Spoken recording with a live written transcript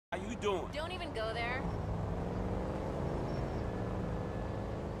How you doing? Don't even go there.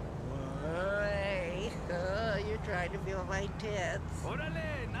 Boy, oh, you're trying to feel my tits.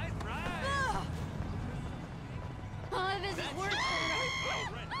 Orale, nice ride. Oh, this is worse.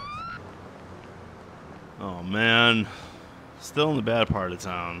 Oh man, still in the bad part of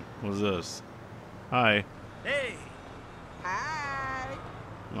town. What's this? Hi. Hey. Hi.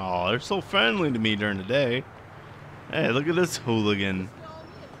 Oh, they're so friendly to me during the day. Hey, look at this hooligan.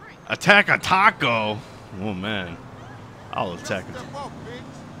 Attack a taco. Oh man, I'll attack it. Step up, bitch.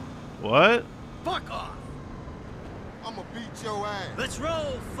 What? Fuck off. I'ma beat your ass. Let's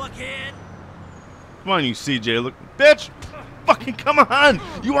roll, fuckhead. Come on, you CJ. Look, bitch. Fucking come on.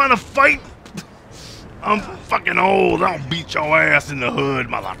 You want to fight? I'm fucking old. I'll beat your ass in the hood,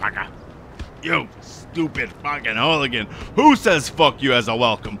 motherfucker. You stupid fucking hooligan. Who says fuck you as a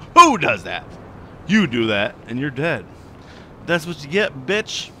welcome? Who does that? You do that, and you're dead. That's what you get,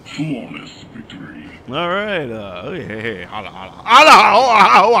 bitch. Flawless victory. All right. Hey, holla, holla, holla, holla,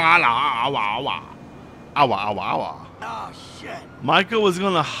 holla, holla, holla, holla, holla, holla. Oh, shit. Michael was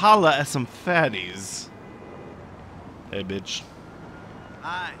gonna holla at some fatties. Hey, bitch.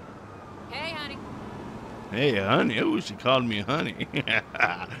 Hi. Hey, honey. Hey, honey. Oh, she called me honey.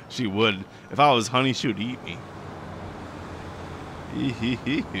 She would. If I was honey, she would eat me.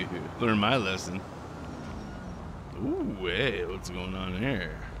 Learn my lesson. Ooh, hey, what's going on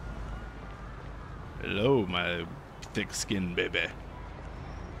here? Hello, my thick-skinned baby.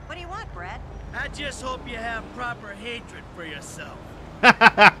 What do you want, Brett? I just hope you have proper hatred for yourself. Well,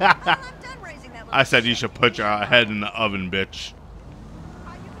 I'm done raising that little I said you shit. should put your head in the oven, bitch.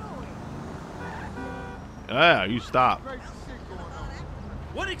 How you doing? Yeah, you stop. Crazy shit going on.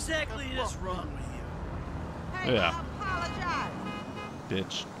 What exactly is wrong with you? Hey, Yeah. I apologize.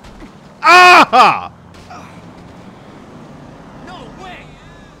 Bitch. Ah! No way.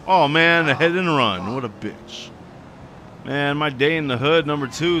 Oh man, a hit and run. What a bitch. Man, my day in the hood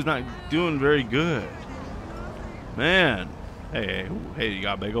 #2 is not doing very good. Man. Hey, hey, you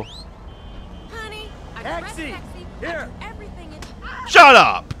got a bagel? Honey, I Taxi! dressed sexy. Here. I do everything in. Shut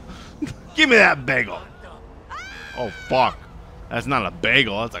up! Give me that bagel. Oh fuck. That's not a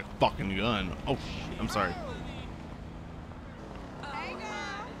bagel, that's a fucking gun. Oh shit, I'm sorry.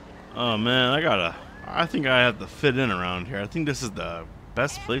 Oh man, I think I have to fit in around here. I think this is the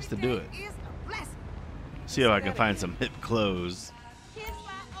best place to do it. Is a blessing. See if I can find some hip clothes. Kiss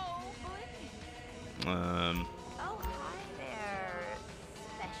my old boy. Oh, hi there.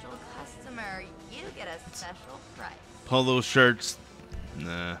 Special customer. You get a special price. Polo shirts.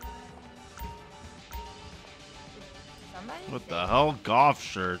 Nah. Somebody What say- the hell? Golf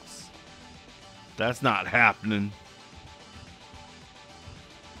shirts. That's not happening.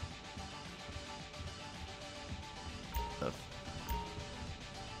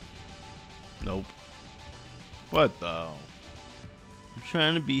 Nope. What the hell? I'm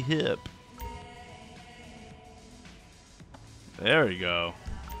trying to be hip. There we go.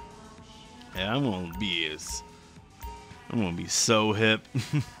 Yeah, I'm gonna be so hip.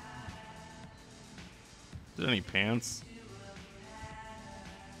 Is there any pants?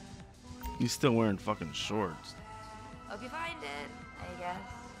 He's still wearing fucking shorts. Hope you find it, I guess.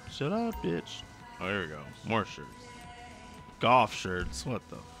 Shut up, bitch. Oh, here we go. More shirts. Golf shirts. What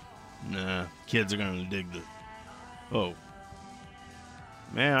the? Nah, kids are gonna dig the. Oh.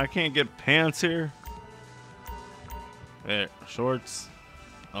 Man, I can't get pants here. There, shorts.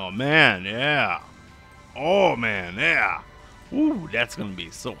 Oh man, yeah. Oh man, yeah. Ooh, that's gonna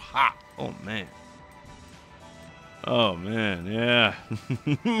be so hot. Oh man. Oh man, yeah.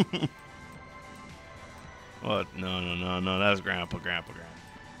 What? No. That's grandpa.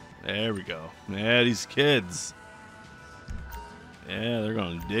 There we go. Yeah, these kids. Yeah, they're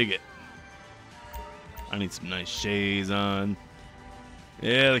gonna dig it. I need some nice shades on.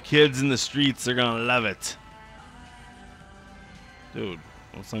 Yeah, the kids in the streets are gonna love it. Dude,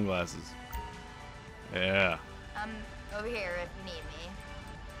 no sunglasses. Yeah. Over here if you need me.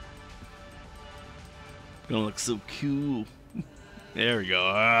 Gonna look so cool. There we go.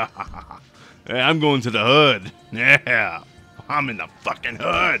 Yeah, I'm going to the hood. Yeah. I'm in the fucking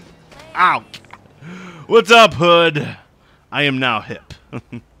hood. Ow. What's up, hood? I am now hip.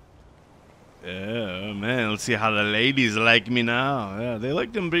 Yeah, man. Let's see how the ladies like me now. Yeah, they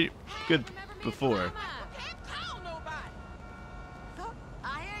liked them pretty good before. Can't call nobody. Huh?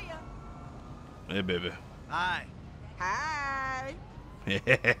 I hear you. Hey, baby. Hi. Hi.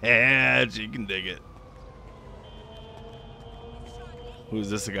 Yeah, she can dig it.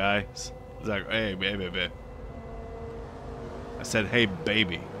 Who's this guy? He's like, hey, baby. I said, hey,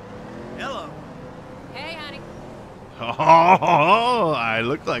 baby. Hello. Hey, honey. Oh, I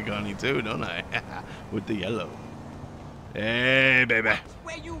look like honey too, don't I? With the yellow. Hey, baby.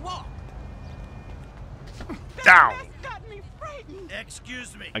 Where you walk? Down. Got me frightened.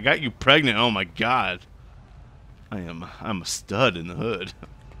 Excuse me. I got you pregnant. Oh my God. I'm a stud in the hood.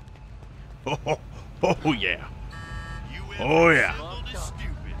 Oh yeah. Oh yeah.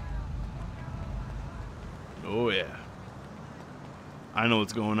 Oh yeah. I know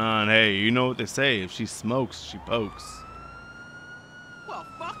what's going on. Hey, you know what they say? If she smokes, she pokes. Well,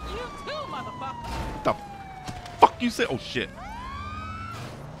 fuck you too, motherfucker. What the fuck you say? Oh shit.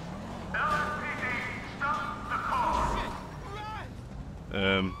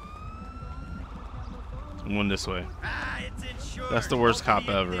 One this way. Ah, it's insured. That's the worst cop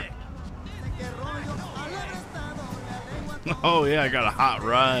ever. Oh yeah, I got a hot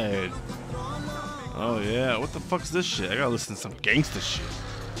ride. Oh yeah, what the fuck's this shit? I gotta listen to some gangsta shit.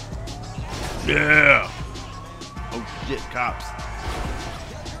 Yeah. Oh shit, cops.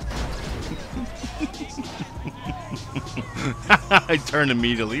 I turned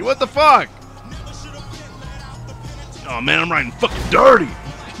immediately. What the fuck? Oh man, I'm riding fucking dirty.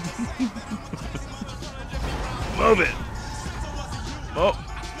 Move it. Oh,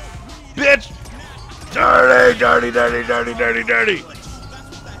 bitch. Dirty, dirty, dirty, dirty, dirty, dirty.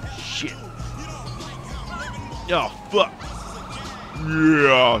 Shit. Oh, fuck.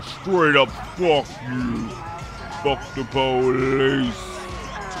 Yeah, straight up fuck you. Fuck the police.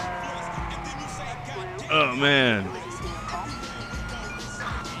 Oh, man.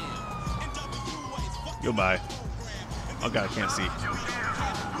 Goodbye. Oh, God, I can't see.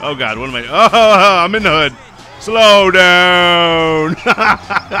 Oh, God, what am I? Oh, I'm in the hood. Slow down.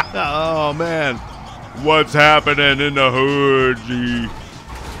 Oh, man. What's happening in the hood, G?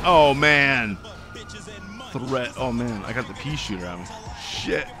 Oh, man. Threat. Oh, man. I got the pea shooter on me.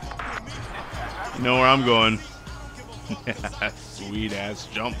 Shit. You know where I'm going. Sweet ass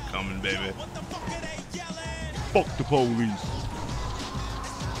jump coming, baby. Fuck the police.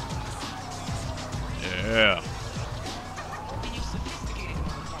 Yeah.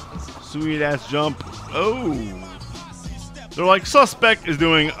 Sweet ass jump. Oh. They're like, suspect is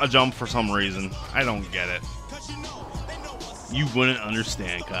doing a jump for some reason. I don't get it. You wouldn't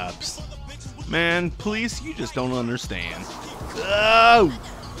understand, cops. Man, police, you just don't understand. Oh!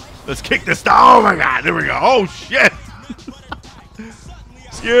 Let's kick this down. Oh my God, there we go. Oh shit!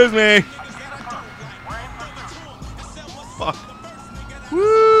 Excuse me. Fuck.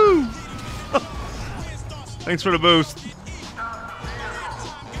 Woo! Thanks for the boost.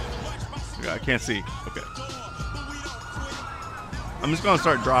 I can't see. Okay. I'm just gonna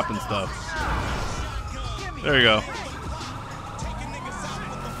start dropping stuff. There you go.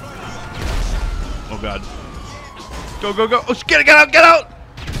 Oh God. Go, go, go. Oh, get out, get out!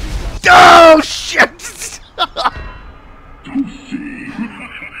 Oh, shit!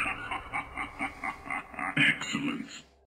 Excellent.